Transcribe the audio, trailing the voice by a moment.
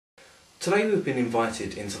Today we've been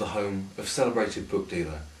invited into the home of celebrated book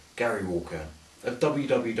dealer Gary Walker of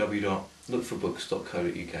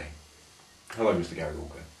www.lookforbooks.co.uk. Hello, Mr. Gary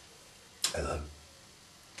Walker. Hello.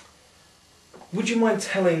 Would you mind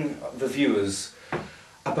telling the viewers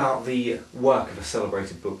about the work of a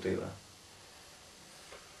celebrated book dealer?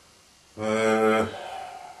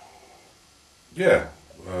 Yeah.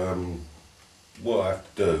 What I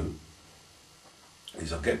have to do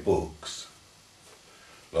is I get books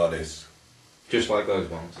like this. Just like those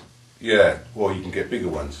ones? Yeah, well you can get bigger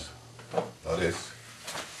ones like this.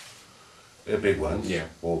 They're big ones, yeah,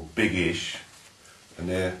 or big-ish, and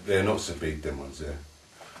they're not so big, them ones there.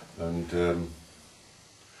 And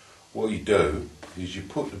what you do is you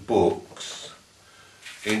put the books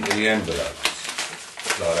into the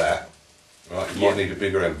envelopes like that. Right, you might need a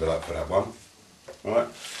bigger envelope for that one. Right,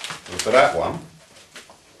 but for that one,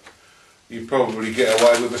 you probably get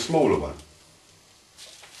away with a smaller one.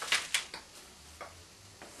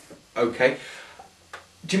 Okay.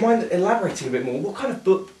 Do you mind elaborating a bit more? What kind of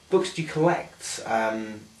books do you collect?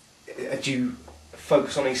 Do you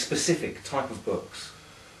focus on a specific type of books?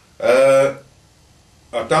 I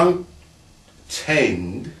don't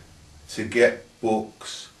tend to get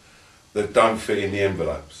books that don't fit in the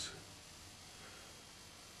envelopes.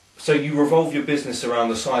 So you revolve your business around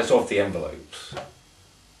the size of the envelopes?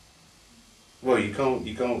 Well, you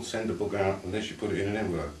can't send a book out unless you put it in an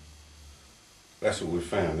envelope. That's what we've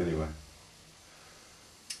found anyway.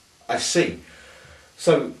 I see.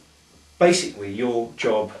 So basically your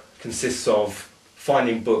job consists of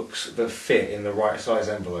finding books that fit in the right size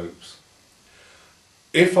envelopes.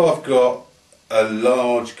 If I've got a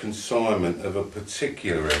large consignment of a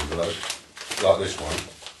particular envelope, like this one,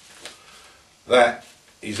 that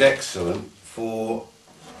is excellent for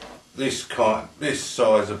this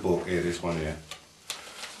size of book here, this one here.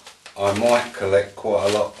 I might collect quite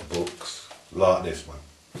a lot of books like this one.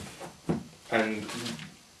 And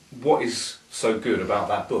what is so good about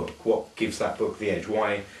that book? What gives that book the edge?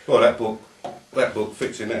 Why? Well, that book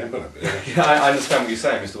fits in that envelope. Yeah. Yeah, I understand what you're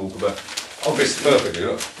saying, Mr. Walker, but obviously Perfectly,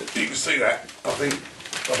 look. You can see that. I think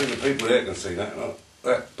the people there can see that. Look.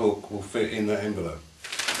 That book will fit in that envelope.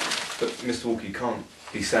 But Mr. Walker, you can't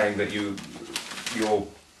be saying that your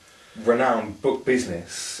renowned book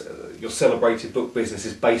business, your celebrated book business,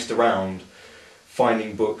 is based around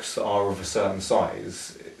finding books that are of a certain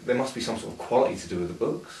size. There must be some sort of quality to do with the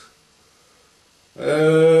books.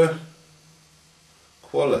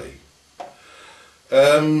 Quality.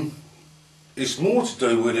 It's more to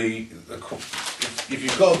do with if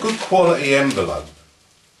you've got a good quality envelope,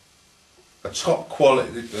 a top quality,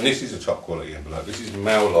 and this is a top quality envelope. This is a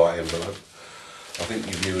Mailite envelope. I think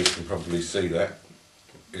your viewers can probably see that.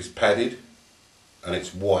 It's padded and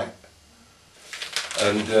it's white,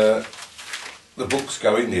 and the books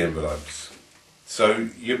go in the envelopes. So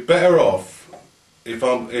you're better off, if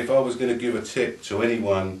I was going to give a tip to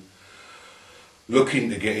anyone looking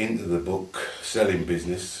to get into the book selling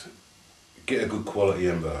business, get a good quality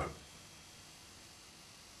envelope.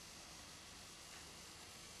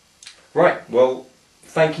 Right, well,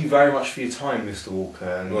 thank you very much for your time, Mr. Walker,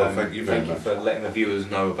 and well, thank you very much for letting the viewers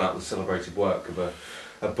know about the celebrated work of a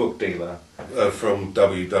book dealer. From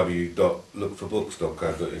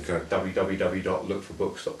www.lookforbooks.co.uk.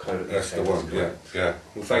 www.lookforbooks.co.uk. That's the one, yeah.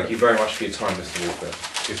 Well, thank you very much for your time, Mr. Walker.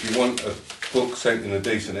 If you want a book sent in a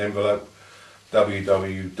decent envelope,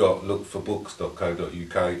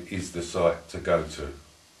 www.lookforbooks.co.uk is the site to go to.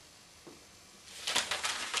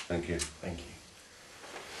 Thank you. Thank you.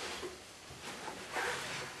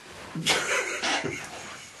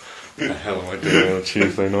 What the hell am I doing on a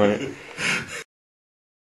Tuesday night?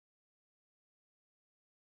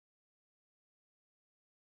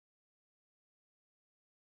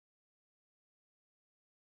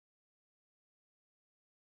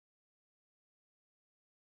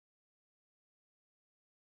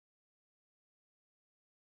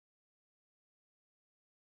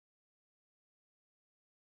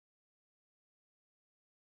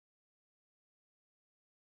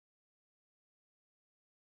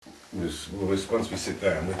 Once we sit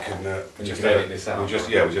down, we can just edit this out. We'll just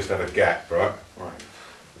have a gap, right? Right.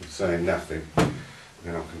 We're saying nothing,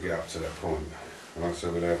 then I can get up to that point. Right,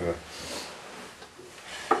 so we'll have a.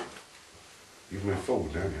 You've moved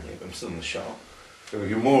forward, haven't you? Yeah, but I'm still in the shot. So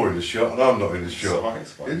you're more in the shot, and I'm not in the shot. Sorry,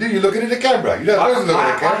 it's fine. You're looking at the camera. You don't have to look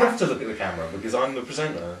at the camera. I have to look at the camera because I'm the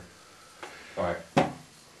presenter. Right.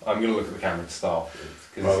 I'm going to look at the camera to start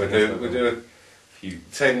with. Right, we'll do a few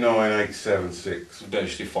 10, 9, 8, 7, 6. Don't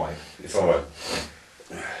just do 5. It's 5.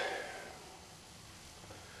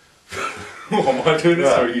 What, am I doing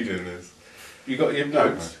this or are you doing this? You got your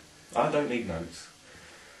notes? I don't need notes.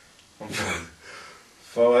 I'm sorry.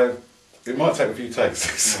 5. It might take a few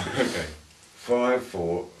takes. Okay. 5,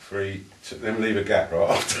 4, 3, 2. Then leave a gap,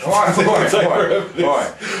 right? Alright.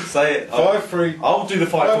 Say it. 5, 3. I'll do the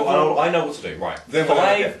 5, 4. 4. I know what to do. Right. Then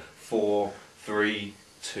 5, 4, 3,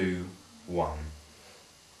 2, 1.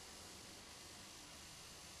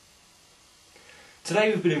 Today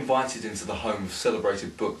we've been invited into the home of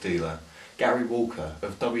celebrated book dealer Gary Walker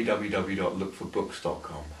of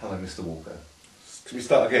www.lookforbooks.com. Hello, Mr. Walker. Can we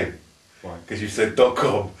start again? Right. Because you said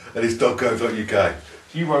 .com and it's .co.uk.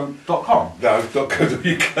 You wrote .com? No,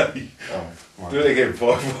 .co.uk. Oh, right. Do it again, 5,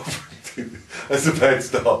 4, 3, 2. That's a bad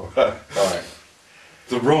start, right? Alright.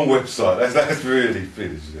 The wrong website. That's really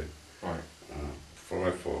finished it. Right.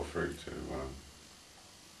 5, 4, 3, 2, 1.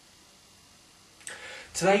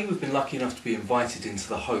 Today we've been lucky enough to be invited into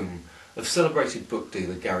the home of celebrated book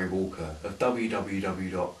dealer Gary Walker of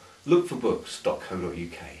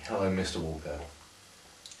www.lookforbooks.co.uk. Hello, Mr. Walker.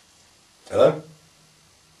 Hello?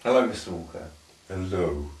 Hello, Mr. Walker.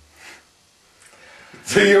 Hello.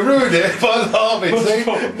 See, you ruined it by laughing, see?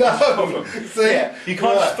 No! See? Yeah, you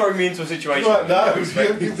can't just throw me into a situation. Right, no,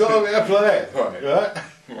 you've got to play it. Right. Right?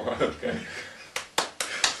 Right, okay.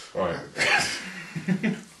 Right.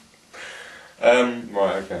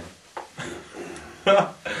 Right, okay.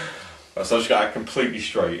 So I just got it completely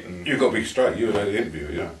straight and... You've got to be straight, you're the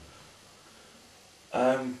interviewer, yeah.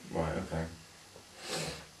 Right, okay.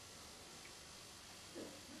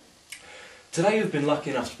 Today we've been lucky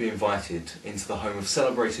enough to be invited into the home of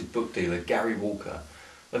celebrated book dealer Gary Walker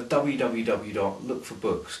of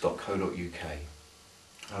www.lookforbooks.co.uk.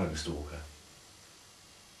 Hello, Mr. Walker.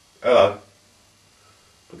 Hello.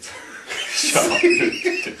 Shut up. You're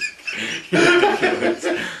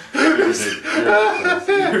ridiculous.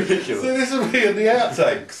 You're ridiculous. So this will be in the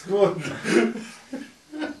outtakes. Go on.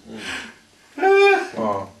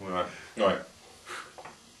 Oh, right.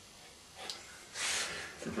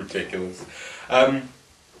 Ridiculous.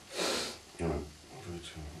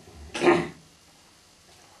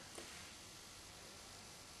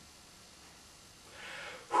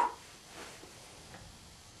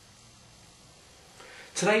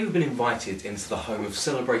 Today we've been invited into the home of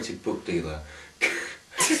celebrated book dealer.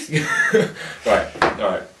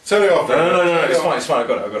 Right. Turn it off. No, it's fine, I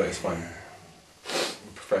got it, it's fine.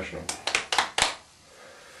 I'm professional.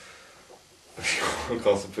 I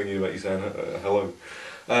can't stop thinking about you saying hello.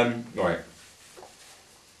 Right.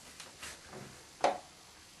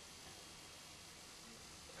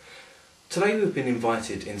 Today we've been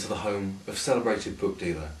invited into the home of celebrated book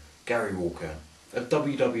dealer Gary Walker of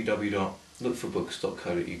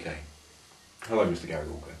www.lookforbooks.co.uk. Hello, Mr. Gary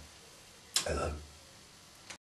Walker. Hello.